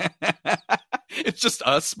 It's just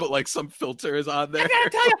us, but like some filter is on there. I gotta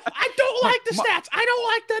tell you, I don't like the stats. I don't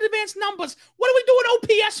like the advanced numbers. What are we doing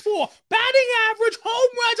OPS for? Batting average,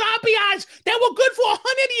 home runs, RBIs. They were good for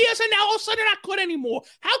 100 years, and now all of a sudden they're not good anymore.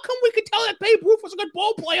 How come we could tell that Babe Ruth was a good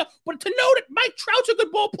ball player, but to know that Mike Trout's a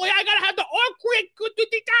good ball player, I gotta have the arc rate good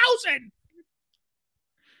 50,000.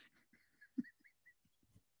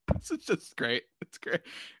 It's just great. It's great.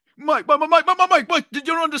 Mike, you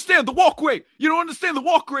don't understand the walk rate. You don't understand the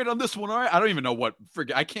walk rate on this one, all right? I don't even know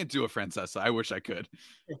I can't do a Francesa. I wish I could.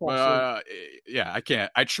 Yeah, I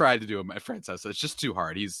can't. I tried to do a Francesa. It's just too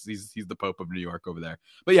hard. He's the Pope of New York over there.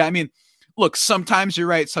 But yeah, I mean, look, sometimes you're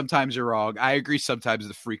right, sometimes you're wrong. I agree sometimes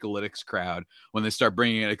the Freakalytics crowd, when they start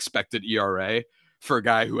bringing an expected ERA for a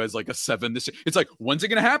guy who has like a 7 this year, it's like, when's it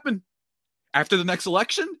going to happen? After the next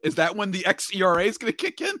election? Is that when the xERA is going to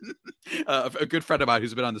kick in? A good friend of mine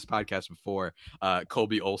who's been on this podcast before,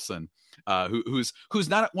 Colby Olson, who's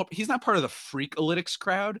not he's not part of the Freakalytics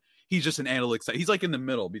crowd. He's just an analytics. He's like in the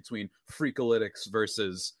middle between Freakalytics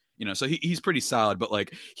versus, so he's pretty solid. But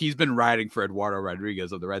like he's been riding for Eduardo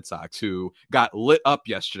Rodriguez of the Red Sox, who got lit up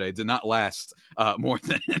yesterday, did not last more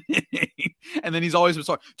than an inning. And then he's always been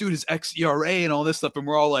talking, dude, his xERA and all this stuff. And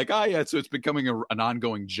we're all like, oh, yeah. So it's becoming an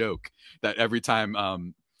ongoing joke that every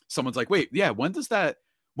time someone's like, wait, yeah, when does that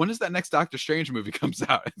next Doctor Strange movie comes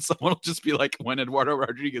out? And someone will just be like, when Eduardo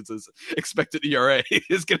Rodriguez's expected ERA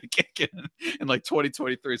is going to kick in like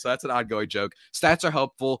 2023. So that's an ongoing joke. Stats are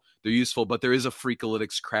helpful. They're useful, but there is a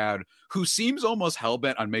Freakalytics crowd who seems almost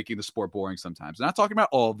hell-bent on making the sport boring sometimes. I'm not talking about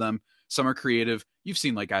all of them. Some are creative. You've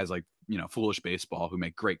seen like guys like, Foolish Baseball who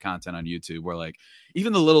make great content on YouTube where like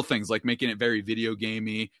even the little things like making it very video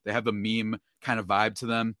gamey, they have a meme kind of vibe to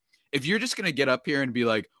them. If you're just going to get up here and be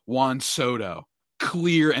like Juan Soto,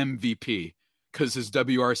 clear MVP because his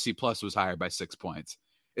WRC plus was higher by 6 points.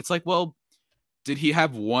 It's like, well, did he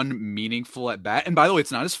have one meaningful at bat? And by the way,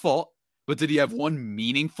 it's not his fault, but did he have one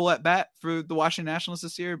meaningful at bat for the Washington Nationals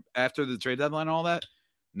this year after the trade deadline and all that?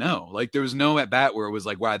 No, like there was no at bat where it was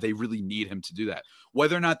like, wow, they really need him to do that.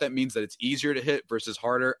 Whether or not that means that it's easier to hit versus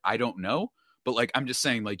harder, I don't know. But like, I'm just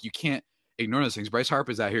saying, like, you can't ignore those things. Bryce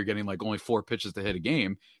Harper's out here getting like only 4 pitches to hit a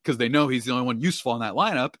game because they know he's the only one useful in that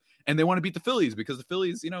lineup, and they want to beat the Phillies because the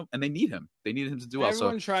Phillies, and they need him. They need him to do well.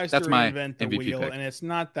 Everyone tries that's to reinvent my the MVP wheel, pick. and it's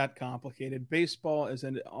not that complicated. Baseball is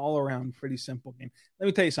an all-around pretty simple game. Let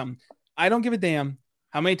me tell you something. I don't give a damn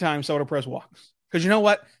how many times Soto Perez walks. Because you know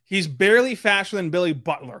what? He's barely faster than Billy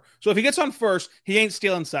Butler. So if he gets on first, he ain't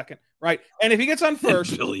stealing second, right? And if he gets on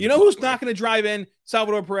first, you know who's not going to drive in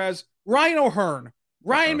Salvador Perez? Ryan O'Hearn.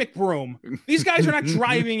 Ryan McBroom. These guys are not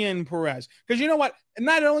driving in Perez. Because you know what?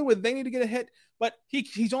 Not only would they need to get a hit, but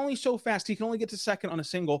he's only so fast. He can only get to second on a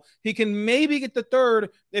single. He can maybe get to third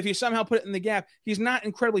if you somehow put it in the gap. He's not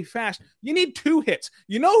incredibly fast. You need 2 hits.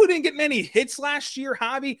 You know who didn't get many hits last year,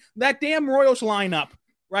 Javi? That damn Royals lineup,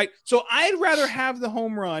 right? So I'd rather have the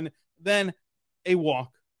home run than a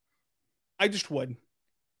walk. I just would.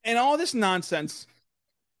 And all this nonsense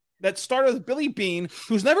that started with Billy Beane,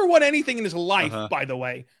 who's never won anything in his life, by the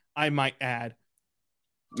way, I might add.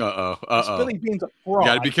 Billy Beane's a fraud. You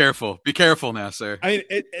got to be careful. Be careful now, sir. I mean,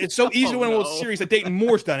 it's so easy to win a World Series that Dayton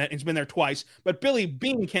Moore's done it and he's been there twice. But Billy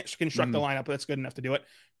Beane can't construct the lineup, but that's good enough to do it.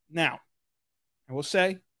 Now, I will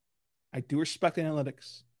say, I do respect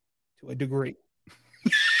analytics to a degree.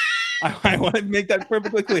 I want to make that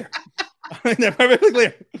perfectly clear. Right?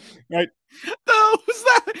 No, was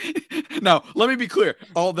that? No, let me be clear.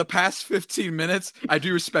 All the past 15 minutes, I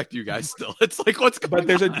do respect you guys still. It's like, what's going on? But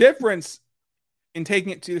there's a difference in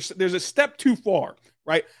taking it to, there's a step too far,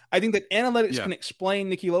 right? I think that analytics can explain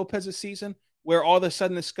Nicky Lopez's season, where all of a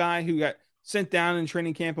sudden this guy who got sent down in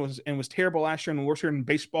training camp and was terrible last year and worse in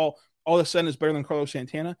baseball, all of a sudden is better than Carlos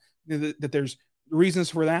Santana. That there's reasons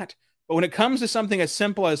for that. But when it comes to something as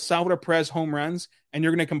simple as Salvador Perez home runs, and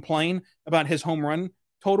you're going to complain about his home run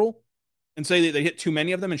total and say that they hit too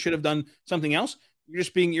many of them and should have done something else, you're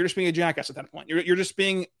just being a jackass at that point. You're just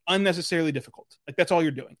being unnecessarily difficult. Like, that's all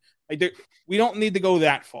you're doing. Like, we don't need to go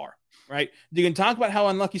that far, right? You can talk about how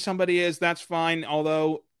unlucky somebody is. That's fine.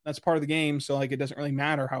 Although that's part of the game. So like, it doesn't really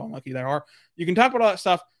matter how unlucky they are. You can talk about all that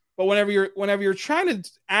stuff, but whenever you're trying to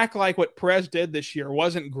act like what Perez did this year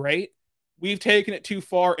wasn't great, we've taken it too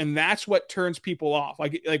far. And that's what turns people off.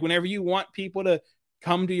 Like whenever you want people to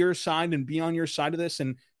come to your side and be on your side of this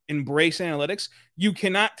and embrace analytics, you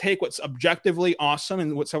cannot take what's objectively awesome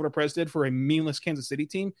and what Salvador Perez did for a meaningless Kansas City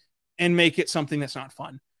team and make it something that's not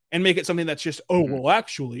fun and make it something that's just, well,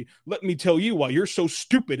 actually, let me tell you why you're so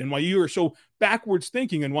stupid and why you are so backwards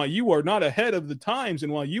thinking and why you are not ahead of the times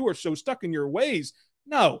and why you are so stuck in your ways.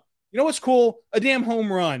 No. You know what's cool? A damn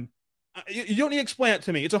home run. You don't need to explain it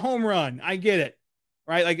to me. It's a home run. I get it.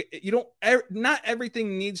 Right? Like, not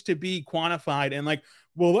everything needs to be quantified and like,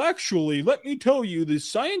 well, actually, let me tell you the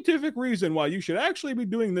scientific reason why you should actually be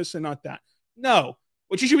doing this and not that. No.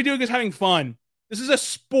 What you should be doing is having fun. This is a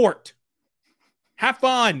sport. Have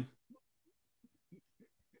fun.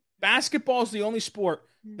 Basketball is the only sport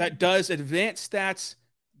that does advanced stats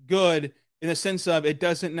good in the sense of it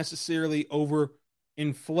doesn't necessarily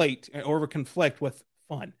over-inflate or over-conflict with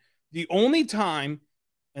fun. The only time,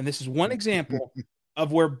 and this is one example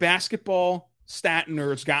of where basketball stat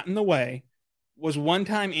nerds got in the way, was one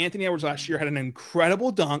time Anthony Edwards last year had an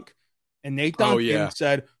incredible dunk, and Nate Duncan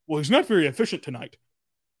said, well, he's not very efficient tonight.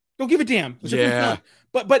 Don't give a damn.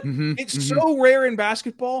 But it's so rare in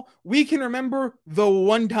basketball, we can remember the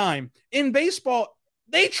one time. In baseball,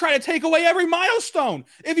 they try to take away every milestone.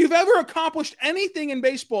 If you've ever accomplished anything in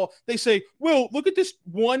baseball, they say, well, look at this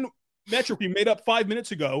one metric we made up 5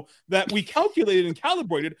 minutes ago that we calculated and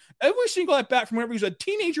calibrated every single at bat from whenever he was a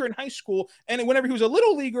teenager in high school and whenever he was a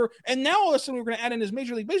little leaguer, and now all of a sudden we're going to add in his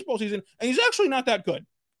Major League Baseball season, and he's actually not that good.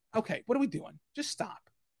 Okay, what are we doing? Just stop.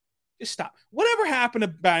 Whatever happened to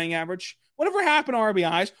batting average? Whatever happened to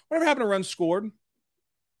RBIs? Whatever happened to runs scored?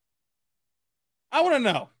 I want to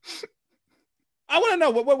know.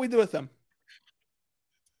 What we do with them.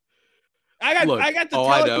 I got the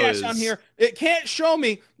telecast on here. It can't show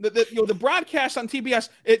me the broadcast on TBS.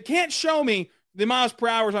 It can't show me the miles per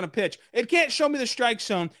hour on a pitch. It can't show me the strike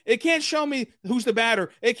zone. It can't show me who's the batter.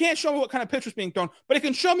 It can't show me what kind of pitch was being thrown. But it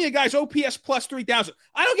can show me a guy's OPS plus 3,000.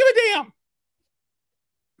 I don't give a damn.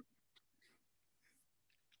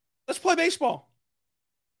 Let's play baseball.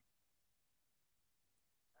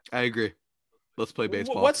 I agree. Let's play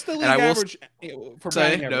baseball. What's the league average for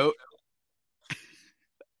batting average? No.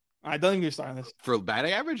 I don't even get started on this. For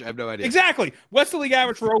batting average? I have no idea. Exactly. What's the league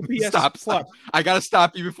average for OPS? Stop. I got to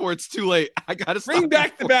stop you before it's too late. I got to stop. Bring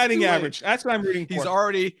back the batting average. That's what I'm reading for. He's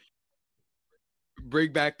already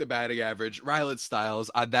bring back the batting average. Rylan Stiles,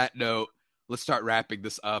 on that note, let's start wrapping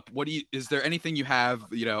this up. Is there anything you have?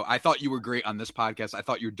 I thought you were great on this podcast. I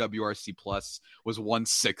thought your WRC plus was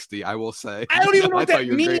 160. I will say. I don't even know what that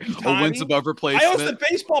means. A wins above replacement. I host the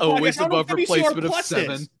baseball podcast. A wins above replacement of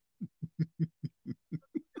 7.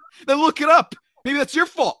 Then look it up. Maybe that's your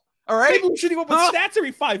fault. All right. Maybe we should go up with stats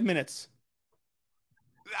every 5 minutes.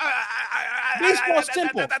 Baseball's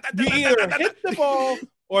simple. You either hit the ball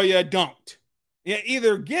or you don't. You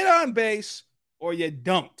either get on base or you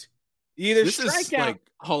don't. You either strike out. Like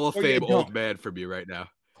Hall of Fame old man for me right now.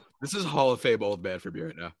 This is Hall of Fame old man for me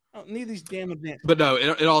right now. I don't need these damn advances. But no,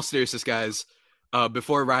 in all seriousness, guys,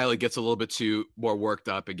 before Riley gets a little bit too more worked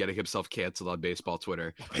up and getting himself canceled on baseball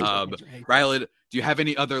Twitter, Riley, do you have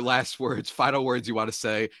any other last words, final words you want to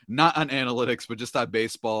say? Not on analytics, but just on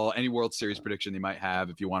baseball. Any World Series prediction you might have,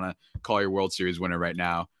 if you want to call your World Series winner right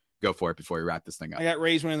now, go for it before we wrap this thing up. I got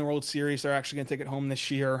Rays winning the World Series. They're actually going to take it home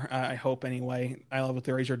this year. I hope anyway. I love what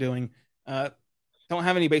the Rays are doing. Don't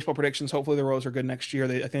have any baseball predictions. Hopefully the Royals are good next year.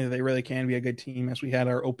 I think that they really can be a good team, as we had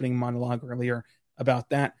our opening monologue earlier about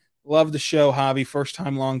that. Love the show, Javi. First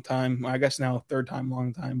time, long time. I guess now third time,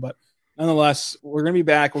 long time. But nonetheless, we're going to be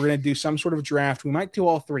back. We're going to do some sort of draft. We might do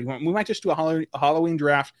all three. We might just do a Halloween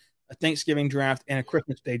draft, a Thanksgiving draft, and a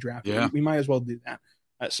Christmas Day draft. Yeah. We might as well do that.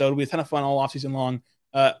 So it'll be a ton of fun all offseason long.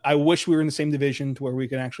 I wish we were in the same division to where we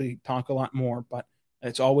could actually talk a lot more, but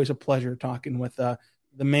it's always a pleasure talking with the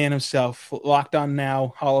man himself, Locked On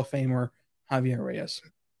Now, Hall of Famer, Javier Reyes.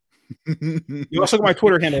 You also got my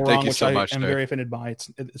Twitter handle wrong, which I am very offended by. It's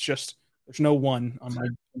just there's no one on my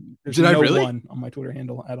one on my Twitter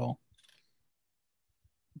handle at all.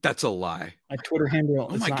 That's a lie. My Twitter handle.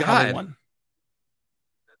 Oh my God. One.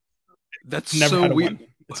 That's never so had a weird. One.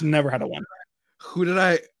 It's never had a one. Who did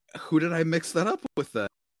I mix that up with then?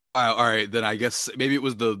 All right, then I guess maybe it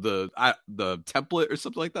was the template or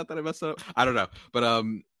something like that I messed up. I don't know, but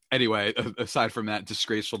anyway, aside from that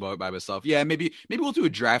disgraceful moment by myself, yeah, maybe we'll do a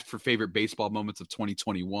draft for favorite baseball moments of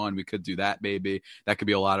 2021. We could do that. Maybe that could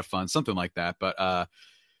be a lot of fun, something like that. But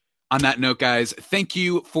on that note, guys, thank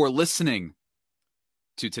you for listening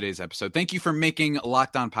to today's episode. Thank you for making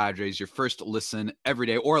Locked On Padres your first listen every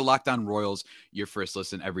day, or Locked On Royals your first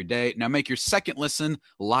listen every day. Now make your second listen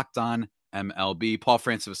Locked On MLB. Paul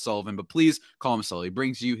Francis Sullivan, but please call him Sully. He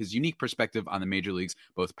brings you his unique perspective on the major leagues,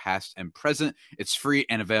 both past and present. It's free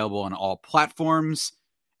and available on all platforms.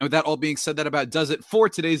 And with that all being said, that about does it for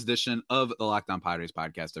today's edition of the Locked On Padres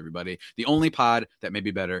podcast, everybody. The only pod that may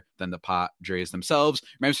be better than the Padres themselves.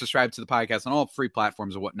 Remember to subscribe to the podcast on all free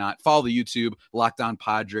platforms and whatnot. Follow the YouTube, Locked On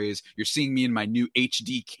Padres. You're seeing me in my new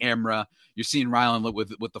HD camera. You're seeing Rylan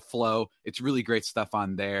with the flow. It's really great stuff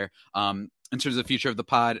on there. In terms of the future of the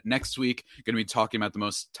pod, next week, going to be talking about the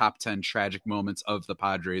most top 10 tragic moments of the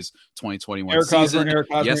Padres 2021 season. Eric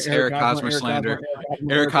Hosmer slander.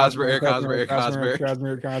 Eric Hosmer.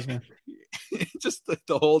 Just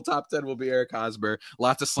the whole top 10 will be Eric Hosmer.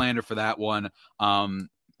 Lots of slander for that one.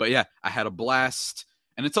 But yeah, I had a blast.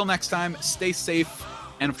 And until next time, stay safe.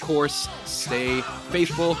 And of course, stay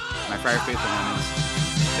faithful. My Friar Faithful enemies.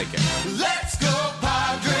 Take care. Let's go,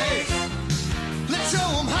 Padres!